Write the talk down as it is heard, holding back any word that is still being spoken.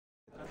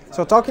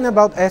So talking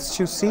about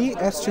S2C,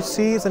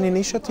 S2C is an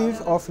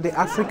initiative of the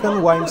African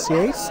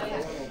YMCAs,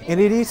 and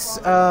it is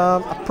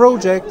a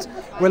project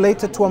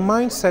related to a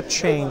mindset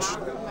change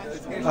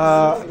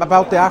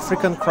about the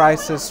African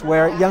crisis,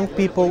 where young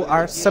people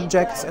are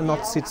subjects and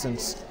not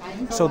citizens.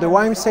 So the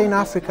YMCA in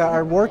Africa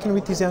are working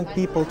with these young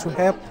people to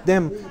help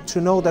them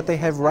to know that they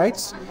have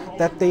rights,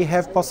 that they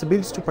have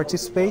possibilities to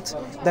participate,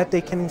 that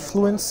they can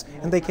influence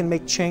and they can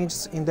make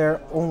changes in their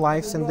own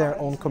lives and their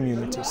own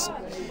communities.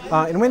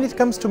 And when it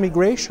comes to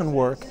migration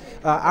work,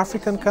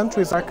 African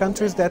countries are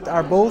countries that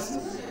are both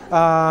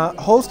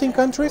hosting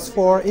countries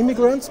for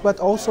immigrants, but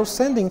also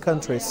sending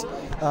countries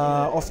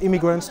of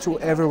immigrants to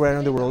everywhere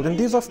in the world. And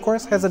this, of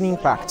course, has an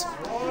impact.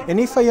 And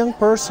if a young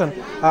person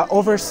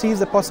oversees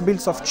the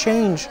possibilities of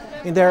change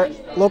in their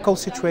local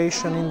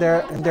situation, in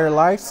their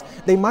lives,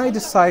 they might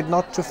decide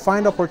not to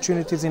find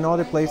opportunities in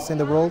other places in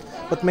the world,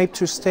 but maybe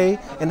to stay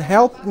and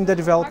help in the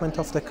development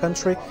of the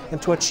country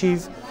and to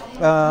achieve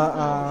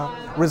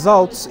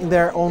results in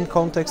their own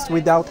context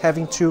without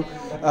having to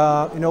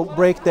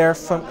break their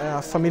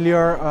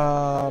familiar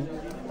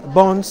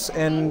bonds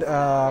and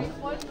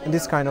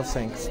these kind of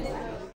things.